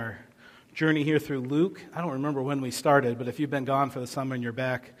journey here through Luke. I don't remember when we started, but if you've been gone for the summer and you're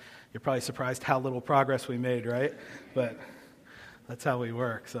back, you're probably surprised how little progress we made, right? But that's how we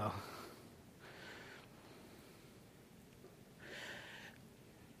work, so.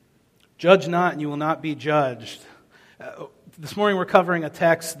 Judge not, and you will not be judged. This morning we're covering a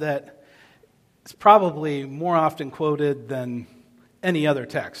text that is probably more often quoted than any other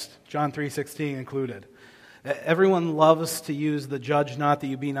text, John 3:16 included. Everyone loves to use the judge not that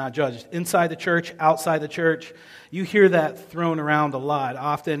you be not judged. Inside the church, outside the church, you hear that thrown around a lot.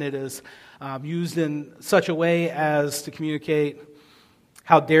 Often it is used in such a way as to communicate,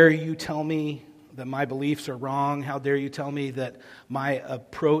 how dare you tell me that my beliefs are wrong? How dare you tell me that my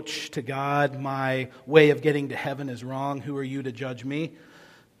approach to God, my way of getting to heaven is wrong? Who are you to judge me?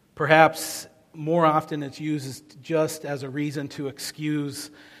 Perhaps more often it's used just as a reason to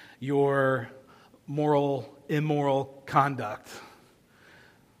excuse your immoral conduct.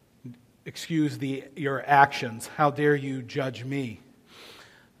 Excuse your actions. How dare you judge me?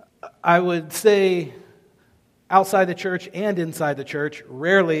 I would say outside the church and inside the church,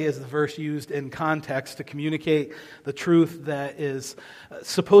 rarely is the verse used in context to communicate the truth that is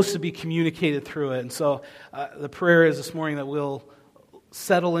supposed to be communicated through it. And so the prayer is this morning that we'll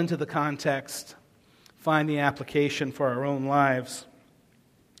settle into the context, find the application for our own lives.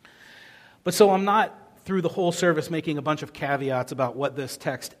 But so I'm not through the whole service making a bunch of caveats about what this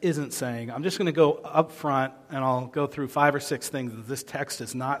text isn't saying. I'm just going to go up front and I'll go through 5 or 6 things that this text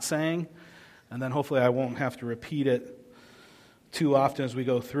is not saying, and then hopefully I won't have to repeat it too often as we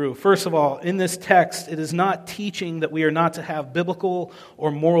go through. First of all, in this text, it is not teaching that we are not to have biblical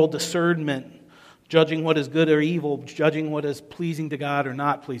or moral discernment, judging what is good or evil, judging what is pleasing to God or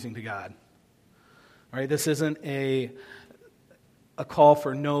not pleasing to God. All right, this isn't a call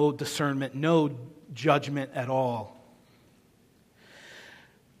for no discernment, no judgment at all.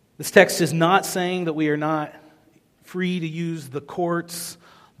 This text is not saying that we are not free to use the courts,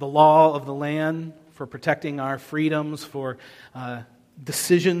 the law of the land for protecting our freedoms, for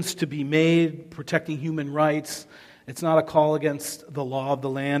decisions to be made, protecting human rights. It's not a call against the law of the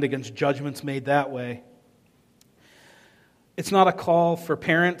land, against judgments made that way. It's not a call for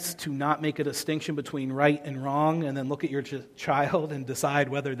parents to not make a distinction between right and wrong and then look at your child and decide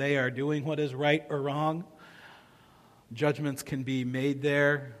whether they are doing what is right or wrong. Judgments can be made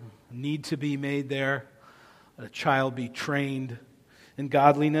there, need to be made there. A child be trained in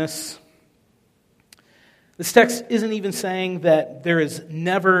godliness. This text isn't even saying that there is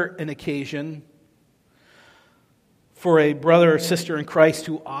never an occasion for a brother or sister in Christ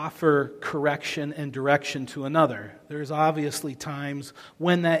to offer correction and direction to another. There's obviously times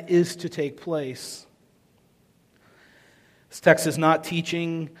when that is to take place. This text is not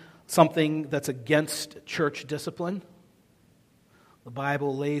teaching something that's against church discipline. The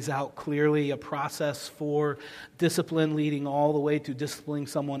Bible lays out clearly a process for discipline leading all the way to disciplining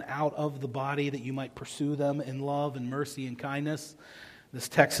someone out of the body that you might pursue them in love and mercy and kindness. This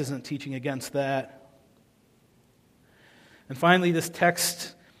text isn't teaching against that. And finally, this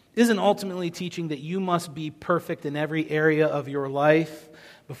text isn't ultimately teaching that you must be perfect in every area of your life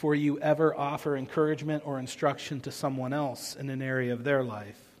before you ever offer encouragement or instruction to someone else in an area of their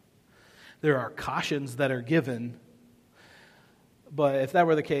life. There are cautions that are given, but if that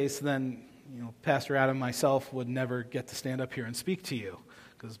were the case, then Pastor Adam and myself would never get to stand up here and speak to you,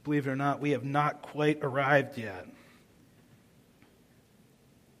 because believe it or not, we have not quite arrived yet.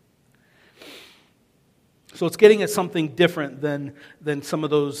 So it's getting at something different than some of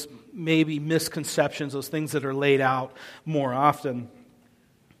those maybe misconceptions, those things that are laid out more often.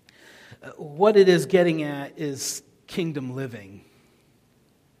 What it is getting at is kingdom living.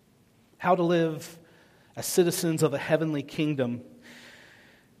 How to live as citizens of a heavenly kingdom.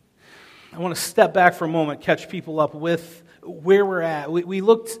 I want to step back for a moment, catch people up with where we're at. We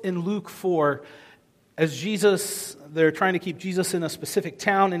looked in Luke 4 as Jesus, they're trying to keep Jesus in a specific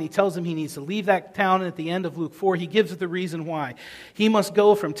town, and he tells them he needs to leave that town. And at the end of Luke 4, he gives the reason why. He must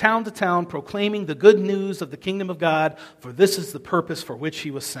go from town to town proclaiming the good news of the kingdom of God, for this is the purpose for which he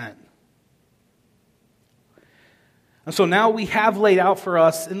was sent. And so now we have laid out for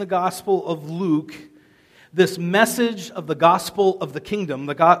us in the Gospel of Luke this message of the gospel of the kingdom,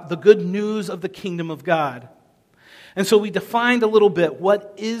 the good news of the kingdom of God. And so we defined a little bit,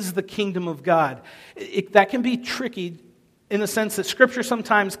 what is the kingdom of God? That can be tricky in the sense that Scripture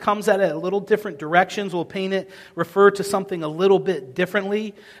sometimes comes at it a little different directions. We'll refer to something a little bit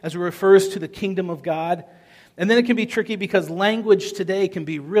differently as it refers to the kingdom of God. And then it can be tricky because language today can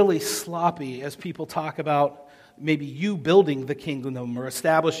be really sloppy as people talk about maybe you building the kingdom or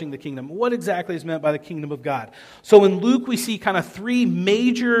establishing the kingdom. What exactly is meant by the kingdom of God? So in Luke, we see kind of three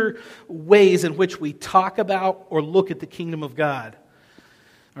major ways in which we talk about or look at the kingdom of God.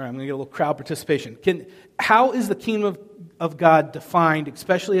 All right, I'm going to get a little crowd participation. How is the kingdom of God defined,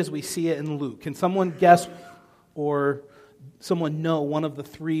 especially as we see it in Luke? Can someone guess or someone know one of the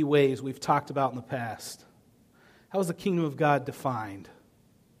three ways we've talked about in the past? How is the kingdom of God defined?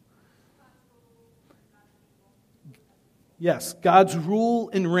 Yes, God's rule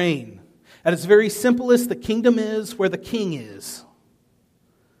and reign. At its very simplest, the kingdom is where the king is.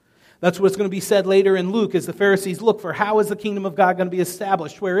 That's what's going to be said later in Luke as the Pharisees look for how is the kingdom of God going to be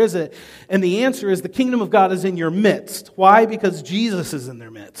established? Where is it? And the answer is the kingdom of God is in your midst. Why? Because Jesus is in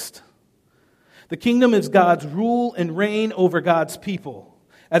their midst. The kingdom is God's rule and reign over God's people.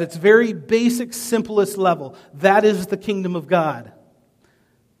 At its very basic, simplest level, that is the kingdom of God.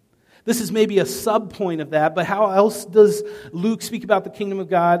 This is maybe a sub-point of that, but how else does Luke speak about the kingdom of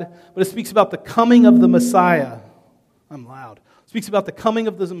God? But it speaks about the coming of the Messiah. I'm loud. It speaks about the coming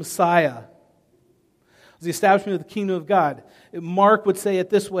of the Messiah. The establishment of the kingdom of God. Mark would say it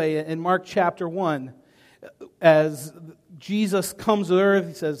this way in Mark chapter 1. As Jesus comes to earth,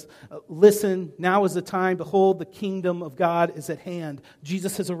 he says, listen, now is the time. Behold, the kingdom of God is at hand.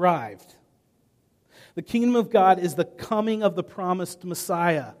 Jesus has arrived. The kingdom of God is the coming of the promised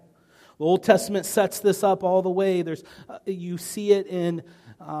Messiah. The Old Testament sets this up all the way. You see it in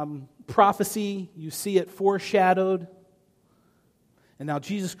prophecy. You see it foreshadowed. And now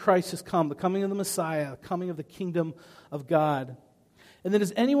Jesus Christ has come, the coming of the Messiah, the coming of the kingdom of God. And then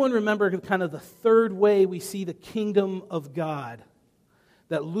does anyone remember kind of the third way we see the kingdom of God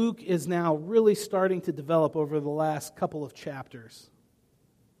that Luke is now really starting to develop over the last couple of chapters?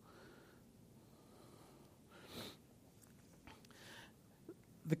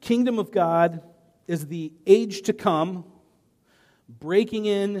 The kingdom of God is the age to come, breaking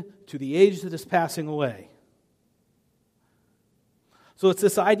in to the age that is passing away. So it's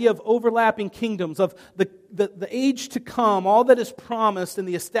this idea of overlapping kingdoms, of the age to come, all that is promised in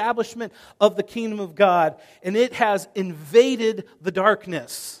the establishment of the kingdom of God, and it has invaded the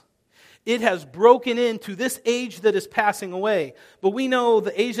darkness. It has broken into this age that is passing away. But we know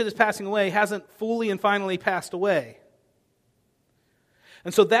the age that is passing away hasn't fully and finally passed away.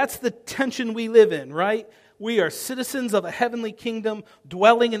 And so that's the tension we live in, right? We are citizens of a heavenly kingdom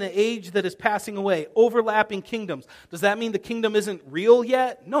dwelling in an age that is passing away, overlapping kingdoms. Does that mean the kingdom isn't real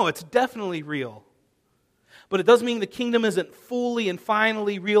yet? No, it's definitely real. But it does mean the kingdom isn't fully and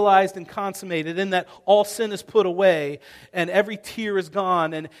finally realized and consummated in that all sin is put away and every tear is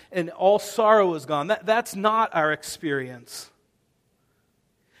gone and all sorrow is gone. That's not our experience.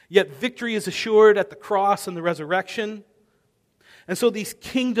 Yet victory is assured at the cross and the resurrection. And so these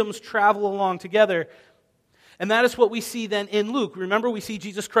kingdoms travel along together. And that is what we see then in Luke. Remember, we see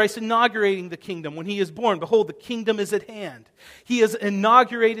Jesus Christ inaugurating the kingdom when he is born. Behold, the kingdom is at hand. He has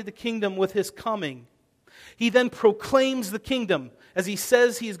inaugurated the kingdom with his coming. He then proclaims the kingdom, as he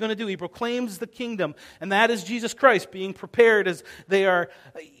says he is going to do. He proclaims the kingdom, and that is Jesus Christ being prepared as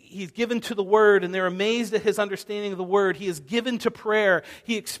he's given to the word, and they're amazed at his understanding of the word. He is given to prayer.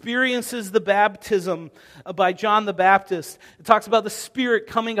 He experiences the baptism by John the Baptist. It talks about the Spirit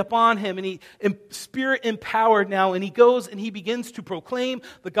coming upon him, and Spirit empowered now, and he goes and he begins to proclaim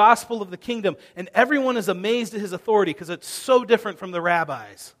the gospel of the kingdom. And everyone is amazed at his authority because it's so different from the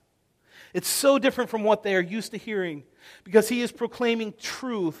rabbis. It's so different from what they are used to hearing because he is proclaiming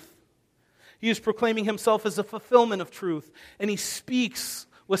truth. He is proclaiming himself as a fulfillment of truth, and he speaks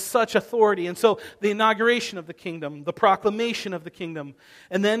with such authority. And so the inauguration of the kingdom, the proclamation of the kingdom.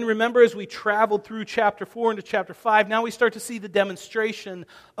 And then remember, as we traveled through chapter 4 into chapter 5, now we start to see the demonstration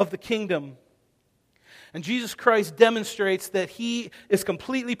of the kingdom. And Jesus Christ demonstrates that he is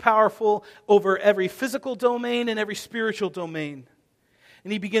completely powerful over every physical domain and every spiritual domain.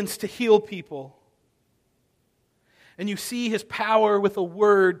 And he begins to heal people. And you see his power with a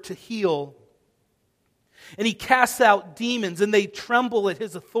word to heal. And he casts out demons, and they tremble at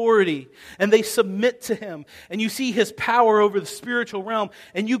his authority, and they submit to him. And you see his power over the spiritual realm,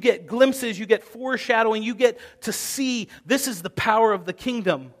 and you get glimpses, you get foreshadowing, you get to see this is the power of the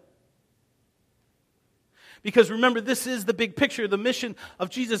kingdom. Because remember, this is the big picture. The mission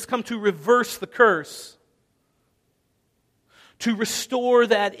of Jesus come to reverse the curse, to restore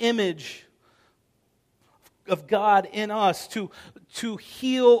that image of God in us, to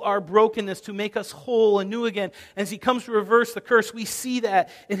heal our brokenness, to make us whole and new again. As he comes to reverse the curse, we see that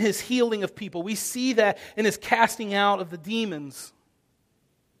in his healing of people. We see that in his casting out of the demons.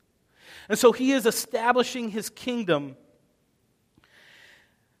 And so he is establishing his kingdom.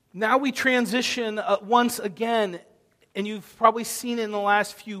 Now we transition once again, and you've probably seen it in the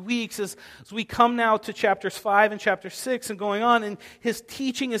last few weeks, as we come now to chapters 5 and chapter 6 and going on, and his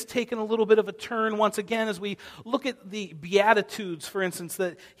teaching has taken a little bit of a turn once again as we look at the Beatitudes, for instance,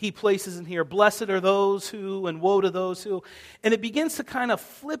 that he places in here. Blessed are those who, and woe to those who. And it begins to kind of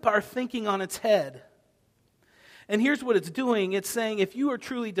flip our thinking on its head. And here's what it's doing. It's saying, if you are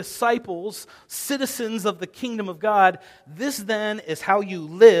truly disciples, citizens of the kingdom of God, this then is how you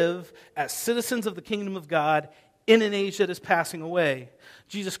live as citizens of the kingdom of God in an age that is passing away.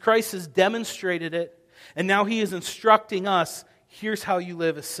 Jesus Christ has demonstrated it, and now he is instructing us, here's how you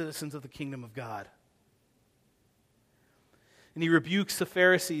live as citizens of the kingdom of God. And he rebukes the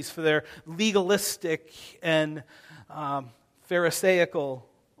Pharisees for their legalistic and Pharisaical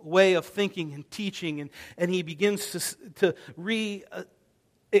way of thinking and teaching, and he begins to re-examine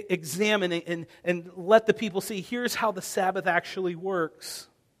and let the people see, here's how the Sabbath actually works.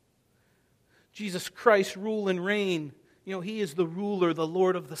 Jesus Christ rule and reign. He is the ruler, the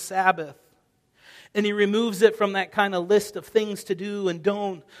Lord of the Sabbath. And he removes it from that kind of list of things to do and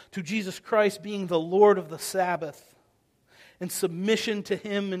don't to Jesus Christ being the Lord of the Sabbath and submission to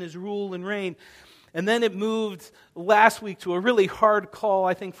him and his rule and reign. And then it moved last week to a really hard call,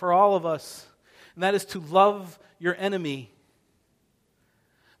 I think, for all of us, and that is to love your enemy.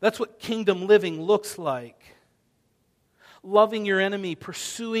 That's what kingdom living looks like. Loving your enemy,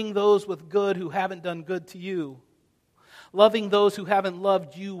 pursuing those with good who haven't done good to you. Loving those who haven't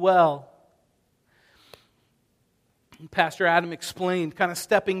loved you well. And Pastor Adam explained, kind of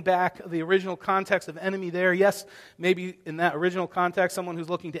stepping back the original context of enemy there. Yes, maybe in that original context, someone who's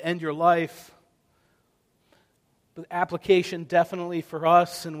looking to end your life. But application definitely for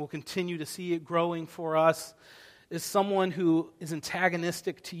us, and we'll continue to see it growing for us, is someone who is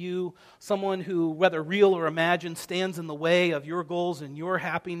antagonistic to you, someone who, whether real or imagined, stands in the way of your goals and your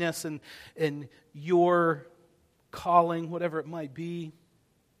happiness and your calling, whatever it might be.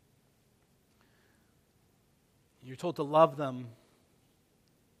 You're told to love them.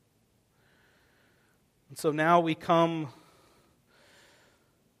 And so now we come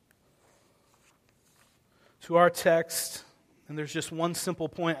to our text, and there's just one simple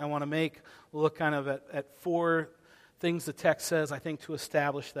point I want to make. We'll look kind of at 4 things the text says, I think, to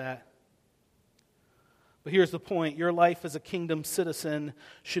establish that. But here's the point. Your life as a kingdom citizen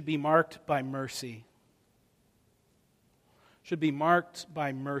should be marked by mercy. Should be marked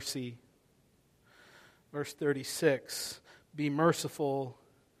by mercy. Verse 36, be merciful,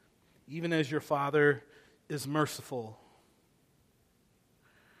 even as your Father is merciful.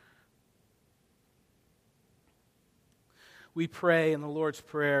 We pray in the Lord's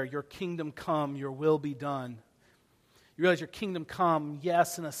Prayer, your kingdom come, your will be done. You realize your kingdom come,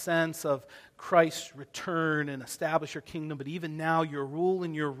 yes, in a sense of Christ's return and establish your kingdom, but even now your rule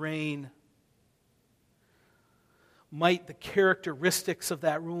and your reign, might the characteristics of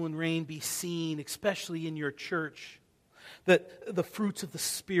that rule and reign be seen, especially in your church, that the fruits of the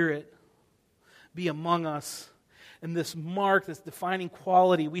Spirit be among us. And this mark, this defining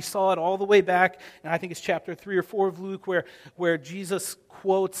quality, we saw it all the way back, and I think it's chapter 3 or 4 of Luke, where Jesus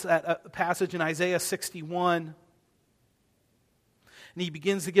quotes a passage in Isaiah 61. And he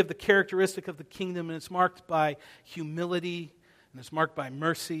begins to give the characteristic of the kingdom, and it's marked by humility, and it's marked by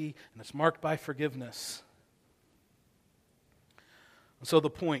mercy, and it's marked by forgiveness. And so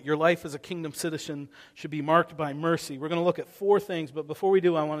the point, your life as a kingdom citizen should be marked by mercy. We're going to look at 4 things, but before we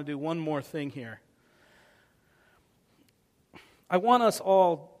do, I want to do one more thing here. I want us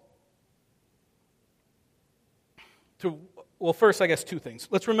all to, well, first, I guess 2 things.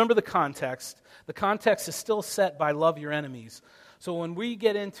 Let's remember the context. The context is still set by love your enemies. So when we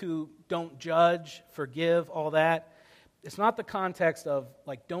get into don't judge, forgive, all that, it's not the context of,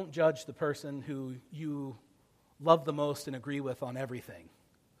 like, don't judge the person who you love the most and agree with on everything.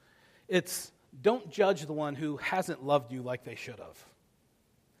 It's don't judge the one who hasn't loved you like they should have.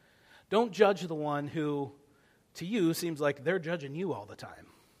 Don't judge the one who, to you, seems like they're judging you all the time.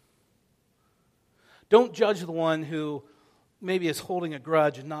 Don't judge the one who maybe is holding a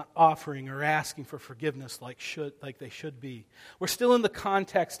grudge and not offering or asking for forgiveness like they should be. We're still in the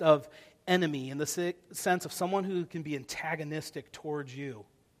context of enemy, in the sense of someone who can be antagonistic towards you.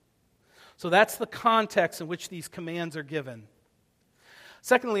 So that's the context in which these commands are given.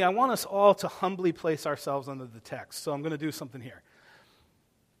 Secondly, I want us all to humbly place ourselves under the text. So I'm going to do something here.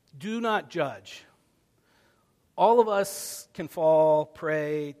 Do not judge. All of us can fall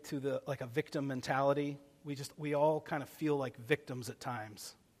prey to a victim mentality. We all kind of feel like victims at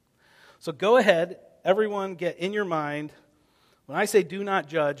times. So go ahead, everyone get in your mind, when I say do not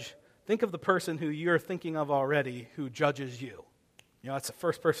judge, think of the person who you're thinking of already who judges you. That's the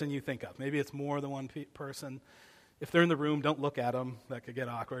first person you think of. Maybe it's more than one person. If they're in the room, don't look at them. That could get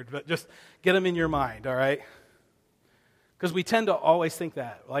awkward. But just get them in your mind, all right? Because we tend to always think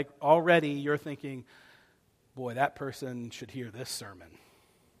that. Like already you're thinking, boy, that person should hear this sermon.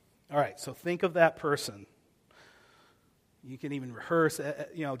 All right, so think of that person. You can even rehearse,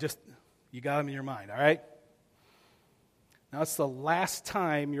 just you got them in your mind, all right? Now it's the last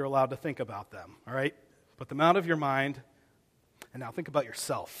time you're allowed to think about them, all right? Put them out of your mind, and now think about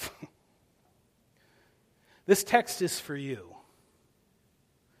yourself. This text is for you.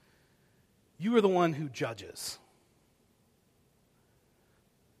 You are the one who judges.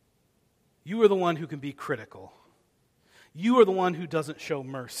 You are the one who can be critical. You are the one who doesn't show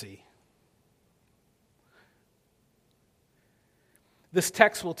mercy. This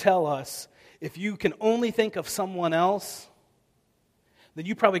text will tell us if you can only think of someone else, then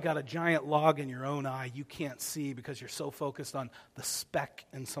you probably got a giant log in your own eye you can't see because you're so focused on the speck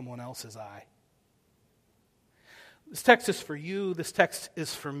in someone else's eye. This text is for you. This text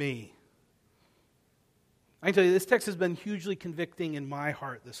is for me. I can tell you, this text has been hugely convicting in my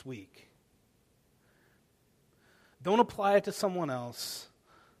heart this week. Don't apply it to someone else.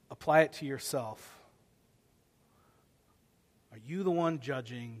 Apply it to yourself. Are you the one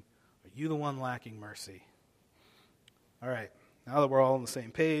judging? Are you the one lacking mercy? All right, now that we're all on the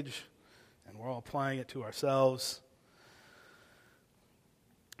same page and we're all applying it to ourselves,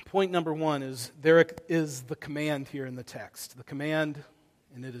 point number one is there is the command here in the text. The command,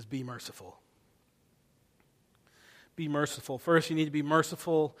 and it is be merciful. Be merciful. First, you need to be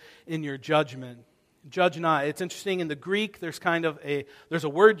merciful in your judgment. Judge not. It's interesting, in the Greek, there's a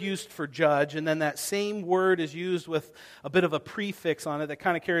word used for judge, and then that same word is used with a bit of a prefix on it that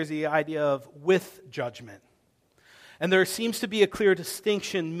kind of carries the idea of with judgment. And there seems to be a clear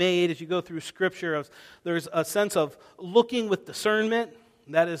distinction made as you go through Scripture. There's a sense of looking with discernment,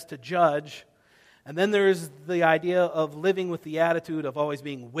 that is to judge, and then there's the idea of living with the attitude of always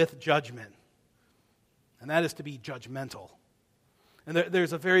being with judgment, and that is to be judgmental. And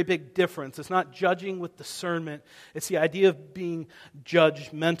there's a very big difference. It's not judging with discernment. It's the idea of being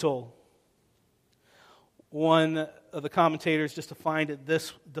judgmental. One of the commentators just defined it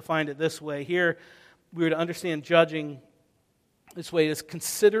this way. Here, we were to understand judging this way is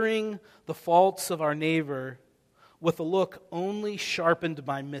considering the faults of our neighbor with a look only sharpened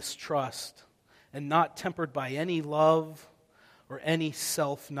by mistrust and not tempered by any love or any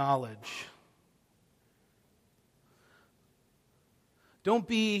self-knowledge. Don't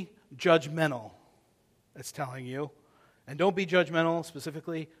be judgmental, it's telling you. And don't be judgmental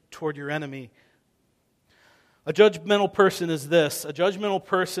specifically toward your enemy. A judgmental person is this. A judgmental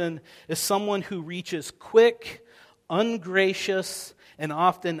person is someone who reaches quick, ungracious, and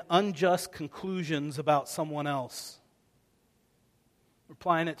often unjust conclusions about someone else. We're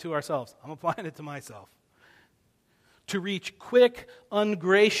applying it to ourselves. I'm applying it to myself. To reach quick,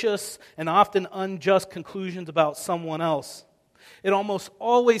 ungracious, and often unjust conclusions about someone else. It almost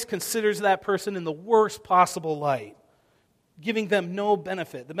always considers that person in the worst possible light, giving them no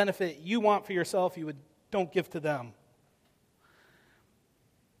benefit. The benefit you want for yourself, don't give to them.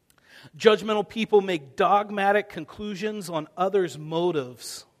 Judgmental people make dogmatic conclusions on others'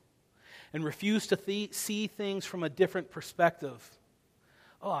 motives and refuse to see things from a different perspective.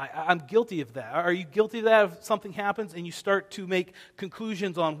 Oh, I'm guilty of that. Are you guilty of that if something happens and you start to make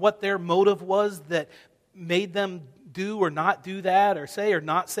conclusions on what their motive was that made them do or not do that, or say or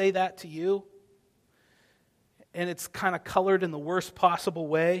not say that to you? And it's kind of colored in the worst possible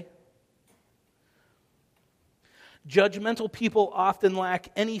way. Judgmental people often lack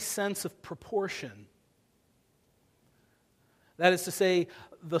any sense of proportion. That is to say,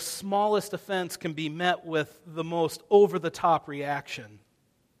 the smallest offense can be met with the most over-the-top reaction.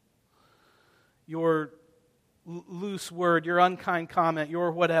 Your loose word, your unkind comment,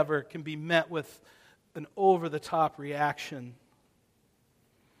 your whatever can be met with an over-the-top reaction.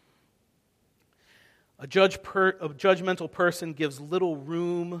 A judgmental person gives little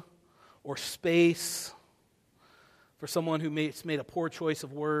room or space for someone who made a poor choice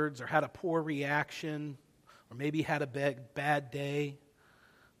of words or had a poor reaction or maybe had a bad day.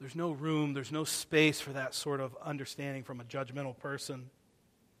 There's no room, there's no space for that sort of understanding from a judgmental person.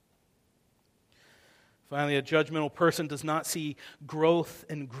 Finally, a judgmental person does not see growth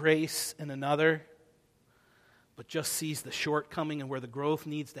and grace in another, but just sees the shortcoming and where the growth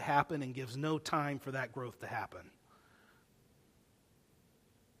needs to happen and gives no time for that growth to happen.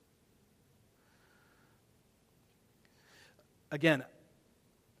 Again,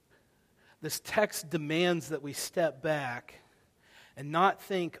 this text demands that we step back and not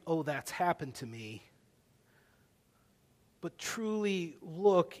think, oh, that's happened to me, but truly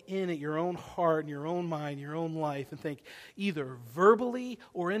look in at your own heart and your own mind, your own life, and think, either verbally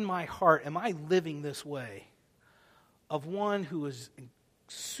or in my heart, am I living this way? Of one who is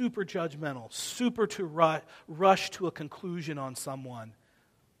super judgmental, super to rush to a conclusion on someone,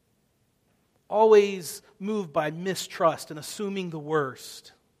 always moved by mistrust and assuming the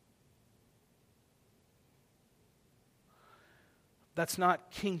worst. That's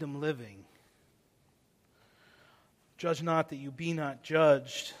not kingdom living. Judge not that you be not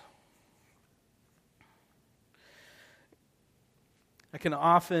judged.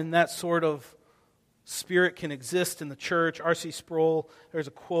 That sort of spirit can exist in the church. R.C. Sproul, there's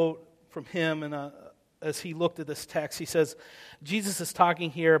a quote from him, and as he looked at this text, he says, Jesus is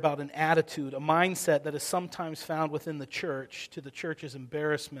talking here about an attitude, a mindset that is sometimes found within the church, to the church's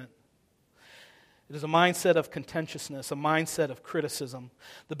embarrassment. It is a mindset of contentiousness, a mindset of criticism.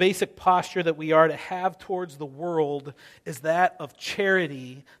 The basic posture that we are to have towards the world is that of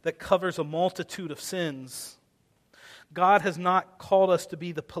charity that covers a multitude of sins. God has not called us to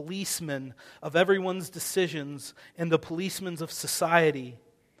be the policemen of everyone's decisions and the policemen of society,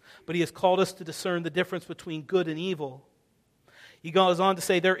 but He has called us to discern the difference between good and evil. He goes on to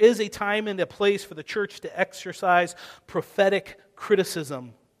say, there is a time and a place for the church to exercise prophetic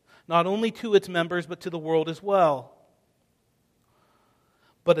criticism, not only to its members, but to the world as well.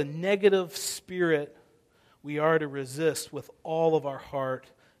 But a negative spirit we are to resist with all of our heart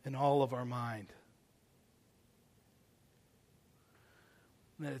and all of our mind.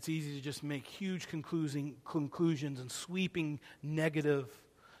 And that it's easy to just make huge conclusions and sweeping negative,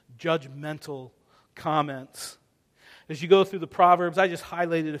 judgmental comments. As you go through the Proverbs, I just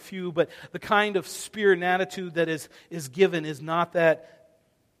highlighted a few, but the kind of spirit and attitude that is given is not that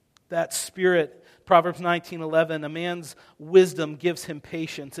spirit. Proverbs 19:11, a man's wisdom gives him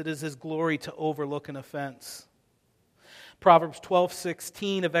patience. It is his glory to overlook an offense. Proverbs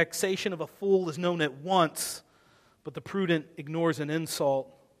 12:16, a vexation of a fool is known at once, but the prudent ignores an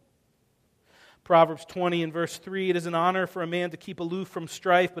insult. Proverbs 20 and verse 3, it is an honor for a man to keep aloof from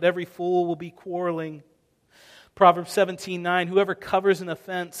strife, but every fool will be quarreling. Proverbs 17:9, whoever covers an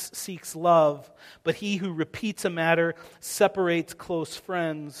offense seeks love, but he who repeats a matter separates close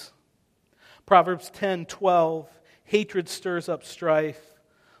friends. Proverbs 10:12, hatred stirs up strife,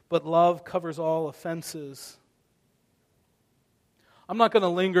 but love covers all offenses. I'm not going to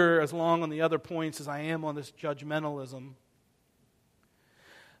linger as long on the other points as I am on this judgmentalism.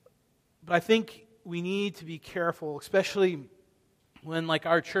 But I think we need to be careful, especially when, like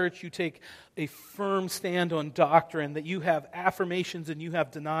our church, you take a firm stand on doctrine, that you have affirmations and you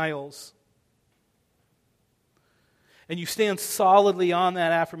have denials. And you stand solidly on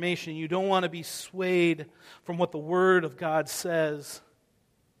that affirmation. You don't want to be swayed from what the Word of God says.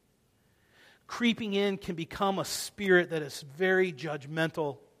 Creeping in can become a spirit that is very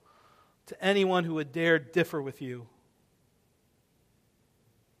judgmental to anyone who would dare differ with you.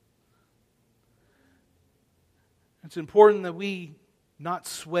 It's important that we not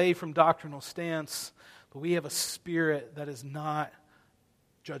sway from doctrinal stance, but we have a spirit that is not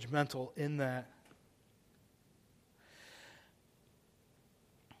judgmental in that.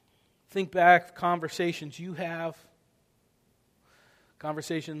 Think back conversations you have,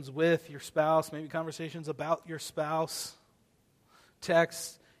 conversations with your spouse, maybe conversations about your spouse,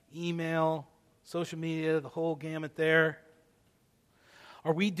 text, email, social media, the whole gamut there.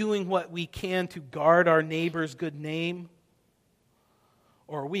 Are we doing what we can to guard our neighbor's good name?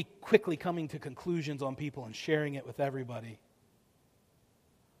 Or are we quickly coming to conclusions on people and sharing it with everybody?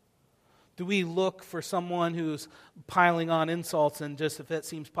 Do we look for someone who's piling on insults, and just if it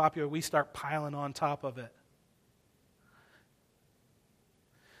seems popular, we start piling on top of it?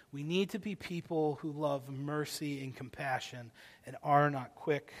 We need to be people who love mercy and compassion and are not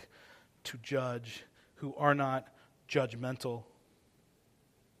quick to judge, who are not judgmental.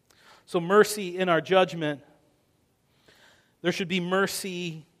 So mercy in our judgment, there should be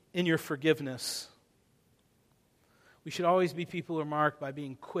mercy in your forgiveness. We should always be people who are marked by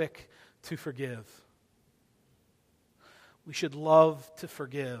being quick to forgive. We should love to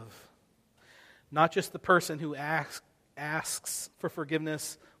forgive. Not just the person who asks for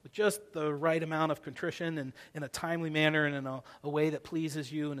forgiveness with just the right amount of contrition and in a timely manner and in a way that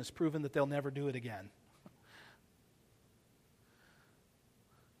pleases you and has proven that they'll never do it again.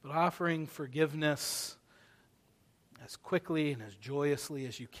 But offering forgiveness as quickly and as joyously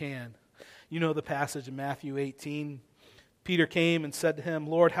as you can. You know the passage in Matthew 18. Peter came and said to him,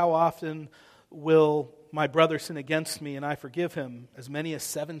 Lord, how often will my brother sin against me and I forgive him? As many as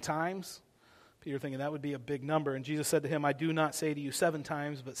 7 times? Peter thinking that would be a big number. And Jesus said to him, I do not say to you 7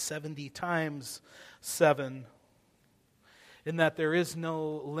 times, but 70 times 7. in that there is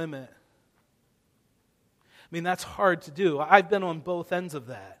no limit. I mean, that's hard to do. I've been on both ends of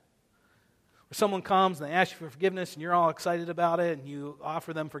that. Where someone comes and they ask you for forgiveness and you're all excited about it and you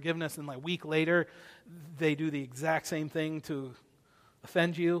offer them forgiveness, and like a week later they do the exact same thing to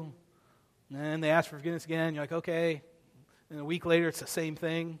offend you. And then they ask for forgiveness again, and you're like, okay. And a week later it's the same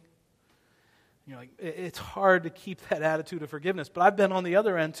thing. You're like, it's hard to keep that attitude of forgiveness. But I've been on the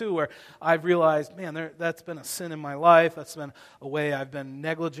other end too, where I've realized, man, that's been a sin in my life. That's been a way I've been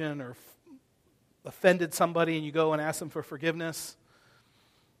negligent or offended somebody, and you go and ask them for forgiveness.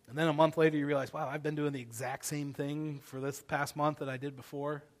 And then a month later you realize, wow, I've been doing the exact same thing for this past month that I did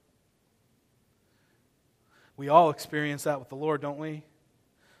before. We all experience that with the Lord, don't we?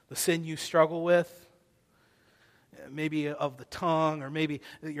 The sin you struggle with, maybe of the tongue, or maybe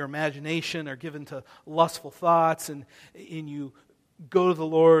your imagination are given to lustful thoughts, and you go to the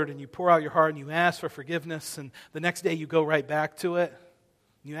Lord and you pour out your heart and you ask for forgiveness, and the next day you go right back to it.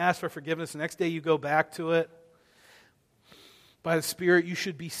 You ask for forgiveness, the next day you go back to it. By the Spirit, you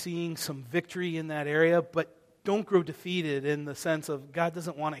should be seeing some victory in that area, but don't grow defeated in the sense of, God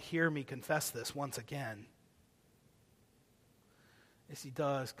doesn't want to hear me confess this once again. Yes, He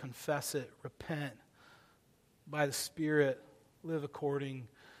does. Confess it, repent. By the Spirit, live according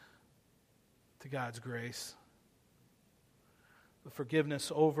to God's grace. The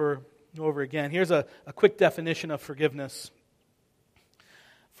forgiveness over and over again. Here's a quick definition of forgiveness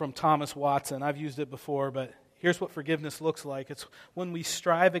from Thomas Watson. I've used it before, but here's what forgiveness looks like. It's when we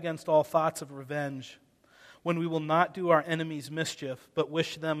strive against all thoughts of revenge, when we will not do our enemies mischief, but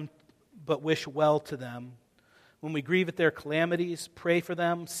wish well to them, when we grieve at their calamities, pray for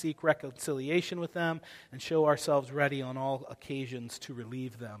them, seek reconciliation with them, and show ourselves ready on all occasions to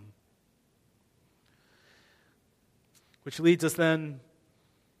relieve them. Which leads us then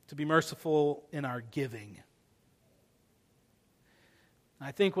to be merciful in our giving.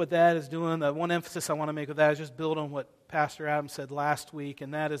 I think what that is doing, the one emphasis I want to make with that is just build on what Pastor Adam said last week,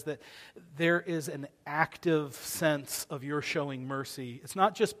 and that is that there is an active sense of your showing mercy. It's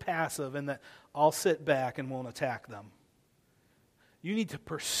not just passive in that I'll sit back and won't attack them. You need to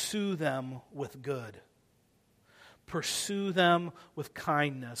pursue them with good. Pursue them with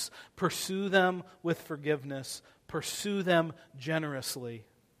kindness. Pursue them with forgiveness. Pursue them generously.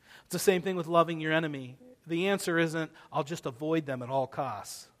 It's the same thing with loving your enemy. The answer isn't, I'll just avoid them at all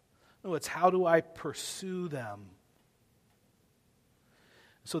costs. No, it's how do I pursue them?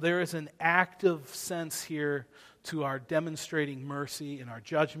 So there is an active sense here to our demonstrating mercy in our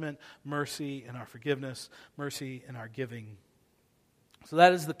judgment, mercy in our forgiveness, mercy in our giving. So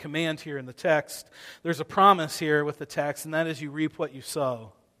that is the command here in the text. There's a promise here with the text, and that is you reap what you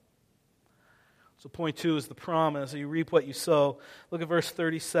sow. So point 2 is the promise. You reap what you sow. Look at verse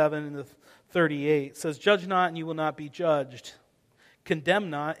 37 and 38. It says, judge not, and you will not be judged. Condemn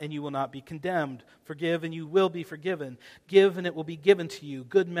not, and you will not be condemned. Forgive, and you will be forgiven. Give, and it will be given to you.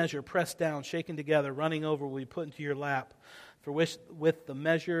 Good measure, pressed down, shaken together, running over, will be put into your lap. For with the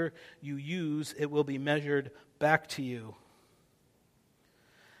measure you use, it will be measured back to you.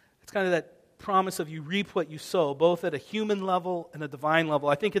 It's kind of that promise of you reap what you sow, both at a human level and a divine level.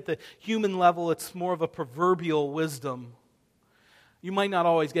 I think at the human level, it's more of a proverbial wisdom. You might not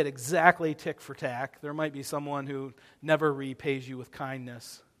always get exactly tick for tack. There might be someone who never repays you with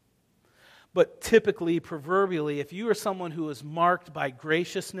kindness. But typically, proverbially, if you are someone who is marked by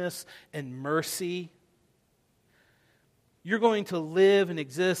graciousness and mercy, you're going to live and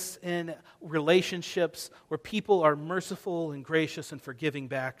exist in relationships where people are merciful and gracious and forgiving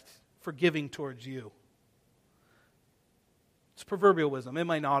towards you. It's proverbial wisdom. It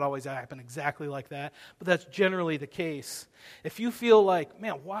might not always happen exactly like that, but that's generally the case. If you feel like,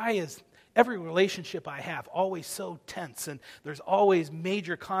 man, why is every relationship I have always so tense and there's always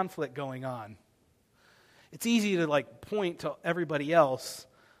major conflict going on? It's easy to point to everybody else,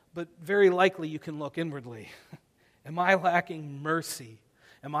 but very likely you can look inwardly. Am I lacking mercy?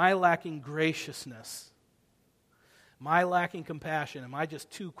 Am I lacking graciousness? Am I lacking compassion? Am I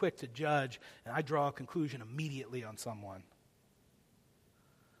just too quick to judge and I draw a conclusion immediately on someone?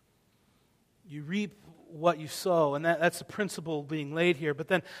 You reap what you sow, and that's the principle being laid here. But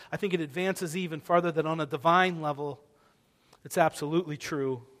then I think it advances even farther that on a divine level, it's absolutely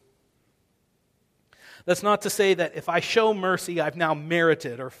true. That's not to say that if I show mercy, I've now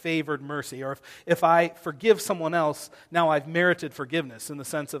merited or favored mercy, or if I forgive someone else, now I've merited forgiveness, in the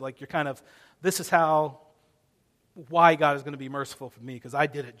sense of this is why God is going to be merciful for me, because I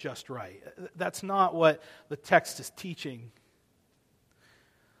did it just right. That's not what the text is teaching.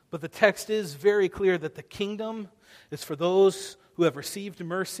 But the text is very clear that the kingdom is for those who have received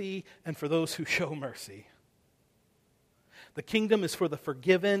mercy and for those who show mercy. The kingdom is for the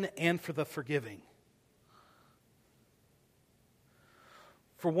forgiven and for the forgiving.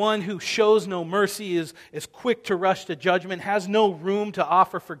 For one who shows no mercy, is quick to rush to judgment, has no room to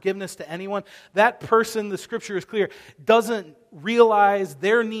offer forgiveness to anyone, that person, the Scripture is clear, doesn't realize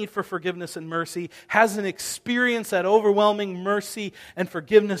their need for forgiveness and mercy, hasn't experienced that overwhelming mercy and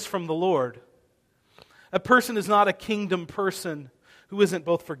forgiveness from the Lord. A person is not a kingdom person who isn't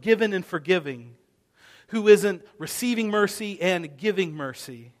both forgiven and forgiving, who isn't receiving mercy and giving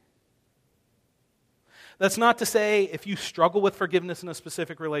mercy. That's not to say if you struggle with forgiveness in a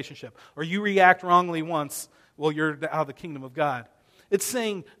specific relationship or you react wrongly once, well, you're out of the kingdom of God. It's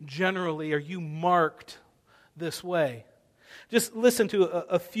saying generally, are you marked this way? Just listen to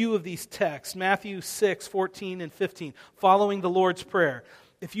a few of these texts. Matthew 6, 14 and 15, following the Lord's Prayer.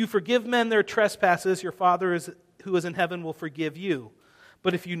 If you forgive men their trespasses, your Father who is in heaven will forgive you.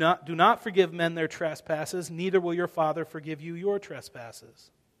 But if you do not forgive men their trespasses, neither will your Father forgive you your trespasses.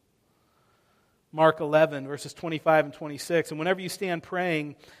 Mark 11, verses 25 and 26. And whenever you stand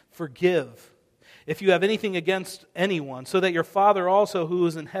praying, forgive if you have anything against anyone, so that your Father also who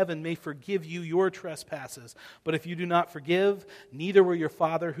is in heaven may forgive you your trespasses. But if you do not forgive, neither will your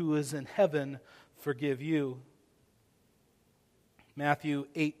Father who is in heaven forgive you. Matthew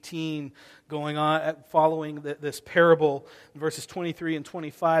 18, going on, following this parable, verses 23 and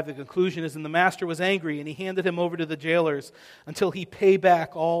 25, the conclusion is, and the master was angry, and he handed him over to the jailers until he pay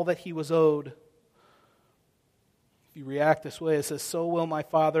back all that he was owed. If you react this way, it says, so will my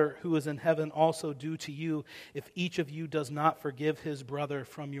Father who is in heaven also do to you if each of you does not forgive his brother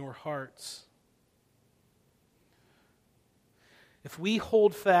from your hearts. If we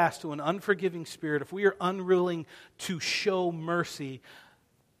hold fast to an unforgiving spirit, if we are unwilling to show mercy,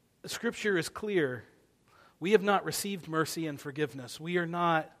 the Scripture is clear. We have not received mercy and forgiveness. We are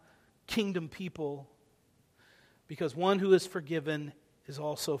not kingdom people because one who is forgiven is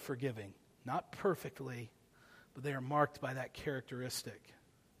also forgiving. Not perfectly, but they are marked by that characteristic.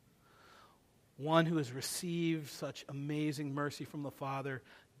 One who has received such amazing mercy from the Father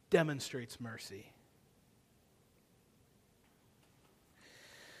demonstrates mercy.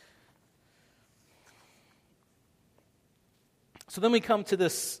 So then we come to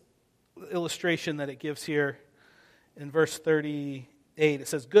this illustration that it gives here in verse 38. It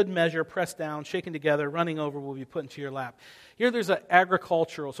says, good measure, pressed down, shaken together, running over will be put into your lap. Here there's an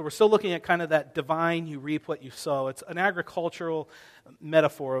agricultural, so we're still looking at kind of that divine, you reap what you sow. It's an agricultural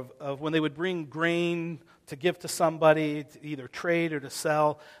metaphor of when they would bring grain to give to somebody, to either trade or to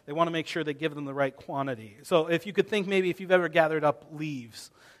sell, they want to make sure they give them the right quantity. So if you could think maybe if you've ever gathered up leaves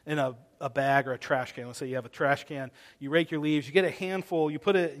in a bag or a trash can. Let's say you have a trash can, you rake your leaves, you get a handful, you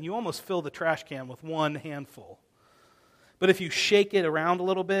put it, and you almost fill the trash can with one handful. But if you shake it around a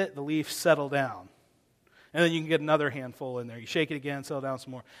little bit, the leaves settle down. And then you can get another handful in there. You shake it again, settle down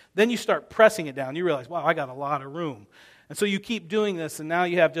some more. Then you start pressing it down. You realize, wow, I got a lot of room. And so you keep doing this, and now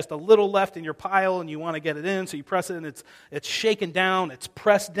you have just a little left in your pile, and you want to get it in, so you press it, and it's shaken down, it's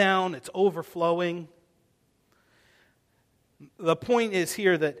pressed down, it's overflowing. The point is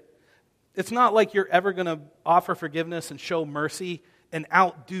here that it's not like you're ever going to offer forgiveness and show mercy and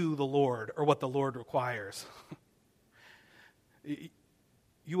outdo the Lord or what the Lord requires.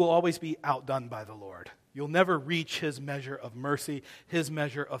 You will always be outdone by the Lord. You'll never reach His measure of mercy, His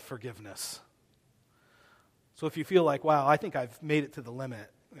measure of forgiveness. So if you feel like, wow, I think I've made it to the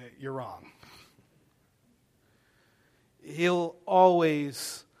limit, you're wrong. He'll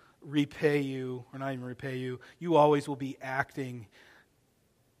always repay you, or not even repay you. You always will be acting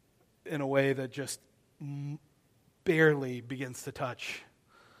in a way that just barely begins to touch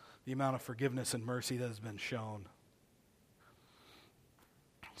the amount of forgiveness and mercy that has been shown.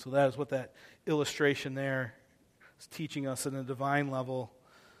 So that is what that illustration there is teaching us at a divine level.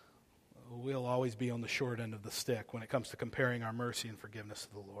 We'll always be on the short end of the stick when it comes to comparing our mercy and forgiveness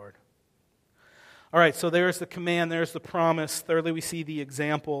to the Lord. All right, so there's the command, there's the promise. Thirdly, we see the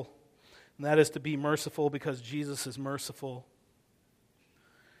example, and that is to be merciful because Jesus is merciful.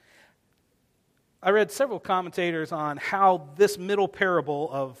 I read several commentators on how this middle parable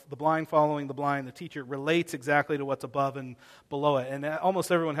of the blind following the blind, the teacher, relates exactly to what's above and below it. And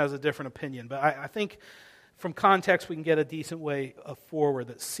almost everyone has a different opinion. But I think from context we can get a decent way forward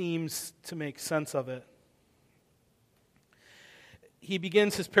that seems to make sense of it. He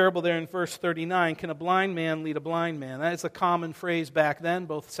begins his parable there in verse 39. Can a blind man lead a blind man? That is a common phrase back then,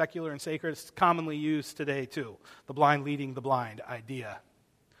 both secular and sacred. It's commonly used today too. The blind leading the blind idea.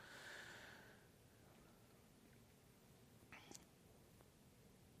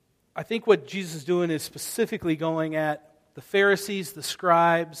 I think what Jesus is doing is specifically going at the Pharisees, the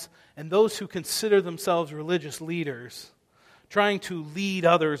scribes, and those who consider themselves religious leaders trying to lead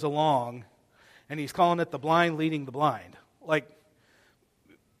others along, and he's calling it the blind leading the blind. Like,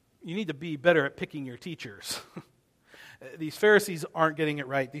 you need to be better at picking your teachers. These Pharisees aren't getting it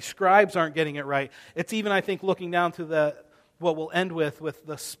right. These scribes aren't getting it right. It's even, I think, looking down to what we'll end with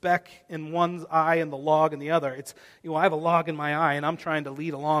the speck in one's eye and the log in the other. It's, I have a log in my eye, and I'm trying to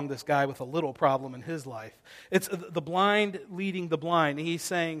lead along this guy with a little problem in his life. It's the blind leading the blind. And he's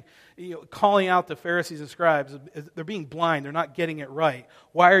saying, calling out the Pharisees and scribes, they're being blind. They're not getting it right.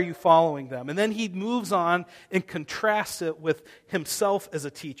 Why are you following them? And then he moves on and contrasts it with himself as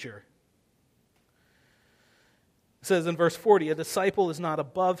a teacher. It says in verse 40, a disciple is not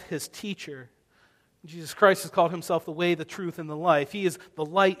above his teacher. Jesus Christ has called himself the way, the truth, and the life. He is the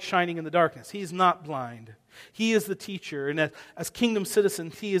light shining in the darkness. He is not blind. He is the teacher. And as kingdom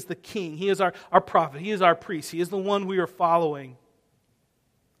citizens, he is the king. He is our prophet. He is our priest. He is the one we are following.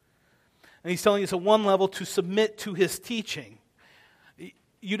 And he's telling us at one level to submit to his teaching.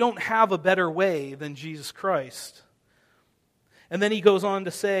 You don't have a better way than Jesus Christ. And then he goes on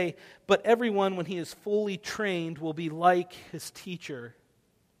to say, but everyone, when he is fully trained, will be like his teacher.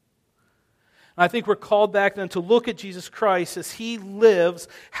 I think we're called back then to look at Jesus Christ as he lives.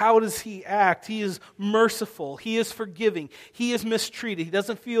 How does he act? He is merciful. He is forgiving. He is mistreated. He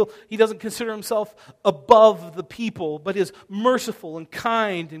doesn't consider himself above the people, but is merciful and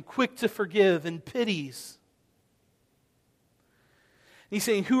kind and quick to forgive and pities. He's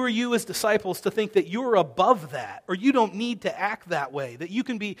saying, who are you as disciples to think that you're above that, or you don't need to act that way, that you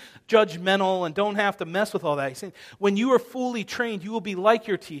can be judgmental and don't have to mess with all that? He's saying, when you are fully trained, you will be like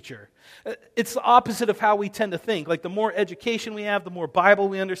your teacher. It's the opposite of how we tend to think. Like, the more education we have, the more Bible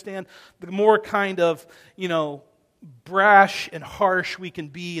we understand, the more kind of, brash and harsh we can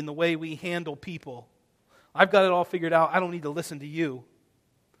be in the way we handle people. I've got it all figured out. I don't need to listen to you.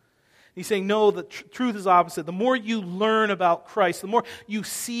 He's saying, no, the truth is opposite. The more you learn about Christ, the more you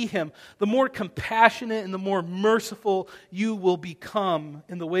see him, the more compassionate and the more merciful you will become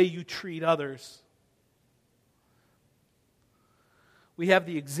in the way you treat others. We have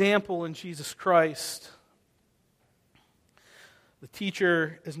the example in Jesus Christ. The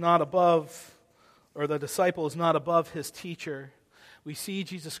teacher is not above, or the disciple is not above his teacher. We see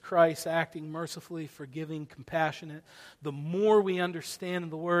Jesus Christ acting mercifully, forgiving, compassionate. The more we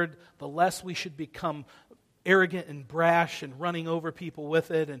understand the Word, the less we should become arrogant and brash and running over people with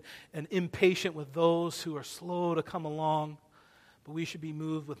it and impatient with those who are slow to come along. But we should be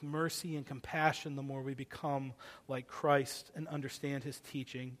moved with mercy and compassion the more we become like Christ and understand his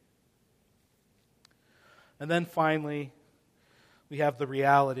teaching. And then finally, we have the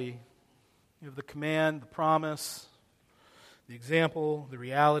reality. We have the command, the promise, the example, the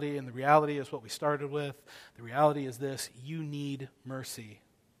reality, and the reality is what we started with. The reality is this: you need mercy.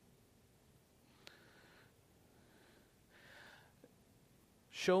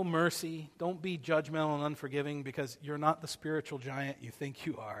 Show mercy. Don't be judgmental and unforgiving because you're not the spiritual giant you think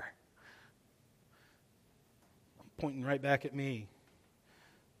you are. I'm pointing right back at me.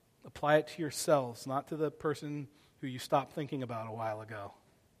 Apply it to yourselves, not to the person who you stopped thinking about a while ago.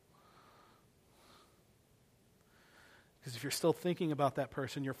 Because if you're still thinking about that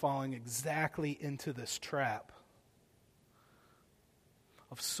person, you're falling exactly into this trap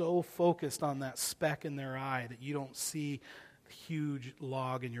of so focused on that speck in their eye that you don't see the huge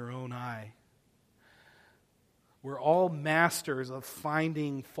log in your own eye. We're all masters of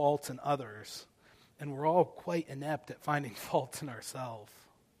finding faults in others, and we're all quite inept at finding faults in ourselves.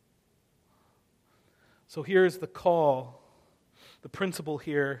 So here's the call. The principle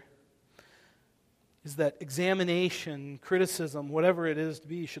here is that examination, criticism, whatever it is to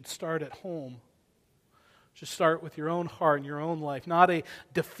be, should start at home. Should start with your own heart and your own life. Not a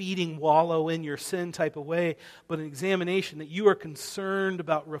defeating, wallow in your sin type of way, but an examination that you are concerned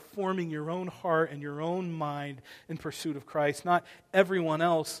about reforming your own heart and your own mind in pursuit of Christ. Not everyone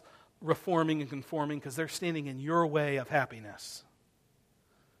else reforming and conforming because they're standing in your way of happiness.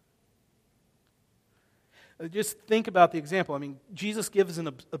 Just think about the example. I mean, Jesus gives an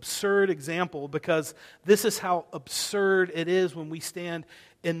absurd example because this is how absurd it is when we stand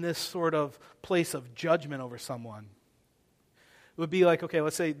in this sort of place of judgment over someone. It would be like, okay,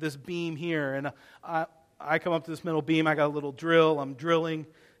 let's say this beam here, and I come up to this metal beam, I got a little drill, I'm drilling,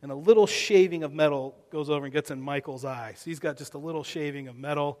 and a little shaving of metal goes over and gets in Michael's eye. So he's got just a little shaving of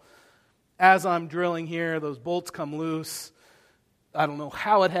metal. As I'm drilling here, those bolts come loose. I don't know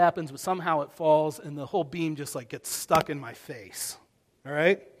how it happens, but somehow it falls, and the whole beam just gets stuck in my face. All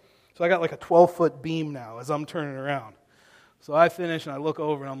right? So I got like a 12-foot beam now as I'm turning around. So I finish, and I look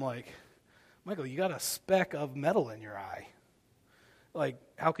over, and I'm like, Michael, you got a speck of metal in your eye. Like,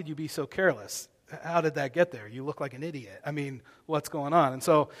 how could you be so careless? how did that get there? You look like an idiot. I mean, what's going on? And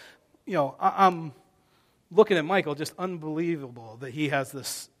so, I'm looking at Michael, just unbelievable that he has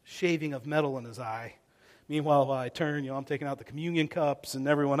this shaving of metal in his eye. Meanwhile, while I turn, I'm taking out the communion cups and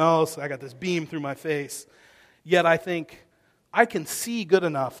everyone else. I got this beam through my face. Yet I think, I can see good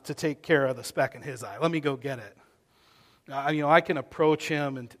enough to take care of the speck in his eye. Let me go get it. I can approach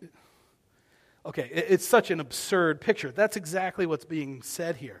him and... Okay, it's such an absurd picture. That's exactly what's being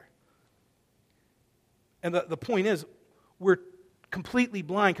said here. And the point is, we're completely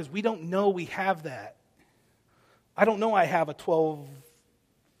blind because we don't know we have that. I don't know I have a 12,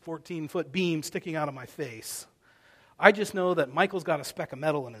 14-foot beam sticking out of my face. I just know that Michael's got a speck of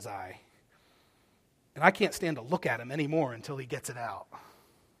metal in his eye. And I can't stand to look at him anymore until he gets it out.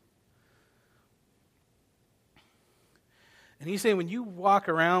 And he's saying when you walk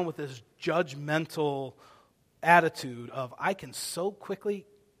around with this judgmental attitude of, I can so quickly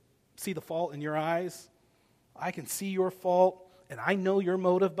see the fault in your eyes, I can see your fault, and I know your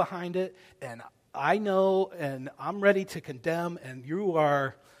motive behind it, and I know, and I'm ready to condemn, and you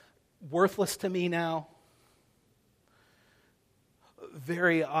are worthless to me now.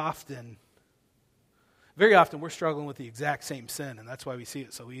 Very often we're struggling with the exact same sin, and that's why we see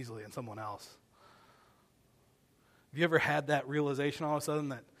it so easily in someone else. Have you ever had that realization all of a sudden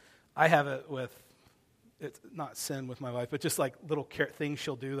that I have it with, it's not sin with my wife, but just like little things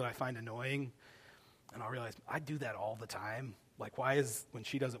she'll do that I find annoying, and I'll realize I do that all the time. Like, why is, when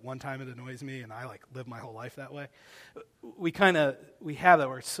she does it one time, it annoys me, and I live my whole life that way? We have that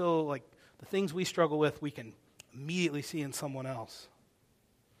where it's so the things we struggle with, we can immediately see in someone else.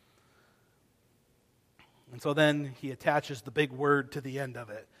 And so then he attaches the big word to the end of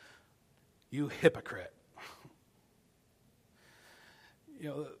it. You hypocrite.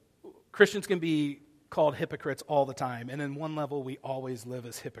 Christians can be called hypocrites all the time, and in one level, we always live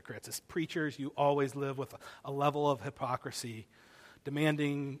as hypocrites. As preachers, you always live with a level of hypocrisy,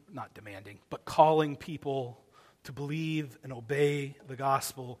 but calling people to believe and obey the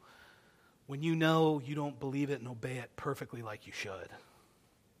gospel when you know you don't believe it and obey it perfectly like you should.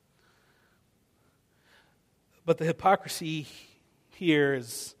 But the hypocrisy here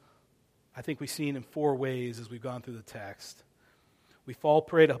is, I think we've seen in 4 ways as we've gone through the text. We fall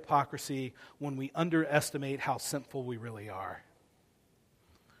prey to hypocrisy when we underestimate how sinful we really are.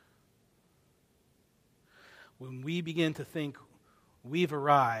 When we begin to think we've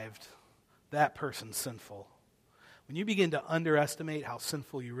arrived, that person's sinful. When you begin to underestimate how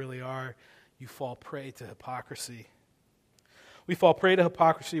sinful you really are, you fall prey to hypocrisy. We fall prey to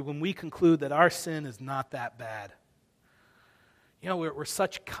hypocrisy when we conclude that our sin is not that bad. We're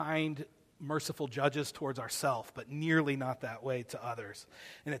such kind, merciful judges towards ourselves, but nearly not that way to others.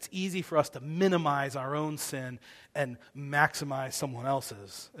 And it's easy for us to minimize our own sin and maximize someone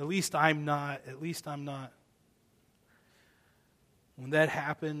else's. At least I'm not. When that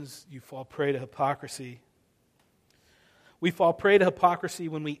happens, you fall prey to hypocrisy. We fall prey to hypocrisy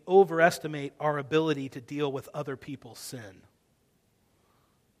when we overestimate our ability to deal with other people's sin.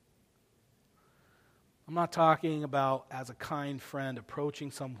 I'm not talking about as a kind friend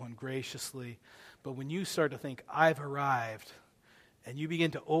approaching someone graciously, but when you start to think, I've arrived, and you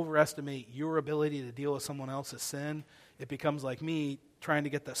begin to overestimate your ability to deal with someone else's sin, it becomes like me trying to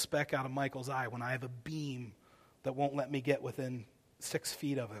get the speck out of Michael's eye when I have a beam that won't let me get within 6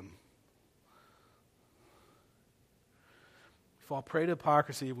 feet of him. We fall prey to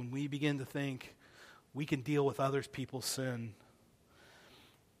hypocrisy when we begin to think we can deal with other people's sin.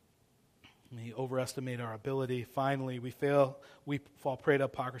 We overestimate our ability. Finally, we fall prey to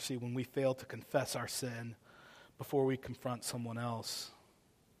hypocrisy when we fail to confess our sin before we confront someone else.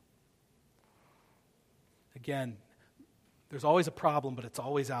 Again, there's always a problem, but it's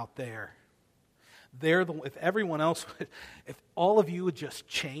always out there. If everyone else, if all of you would just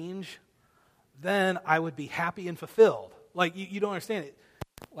change, then I would be happy and fulfilled. You don't understand it.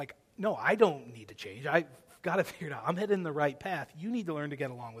 No, I don't need to change. I've got it figured out. I'm heading the right path. You need to learn to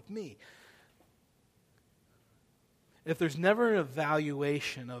get along with me. If there's never an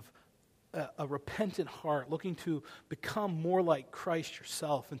evaluation of a repentant heart looking to become more like Christ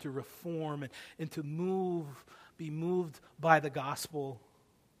yourself and to reform and to be moved by the gospel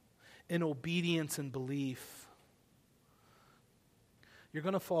in obedience and belief, you're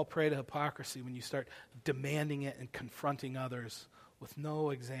going to fall prey to hypocrisy when you start demanding it and confronting others with no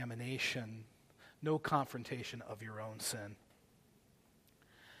examination, no confrontation of your own sin.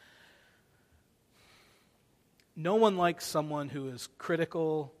 No one likes someone who is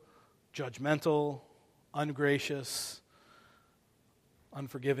critical, judgmental, ungracious,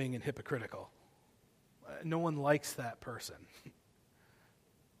 unforgiving, and hypocritical. No one likes that person.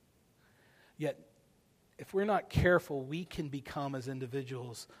 Yet, if we're not careful, we can become, as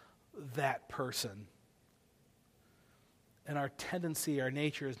individuals, that person. And our tendency, our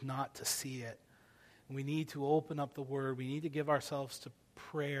nature is not to see it. And we need to open up the Word. We need to give ourselves to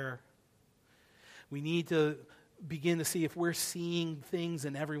prayer. We need to begin to see if we're seeing things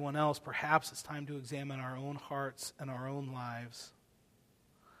in everyone else. Perhaps it's time to examine our own hearts and our own lives.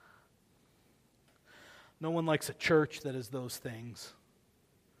 No one likes a church that is those things.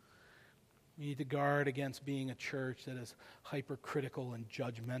 We need to guard against being a church that is hypercritical and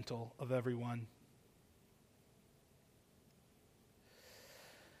judgmental of everyone.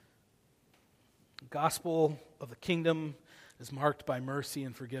 The gospel of the kingdom is marked by mercy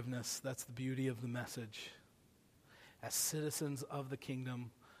and forgiveness. That's the beauty of the message. As citizens of the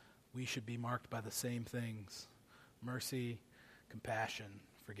kingdom, we should be marked by the same things: mercy, compassion,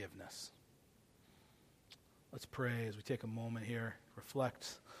 forgiveness. Let's pray as we take a moment here,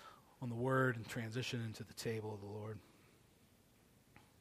 reflect on the word, and transition into the table of the Lord.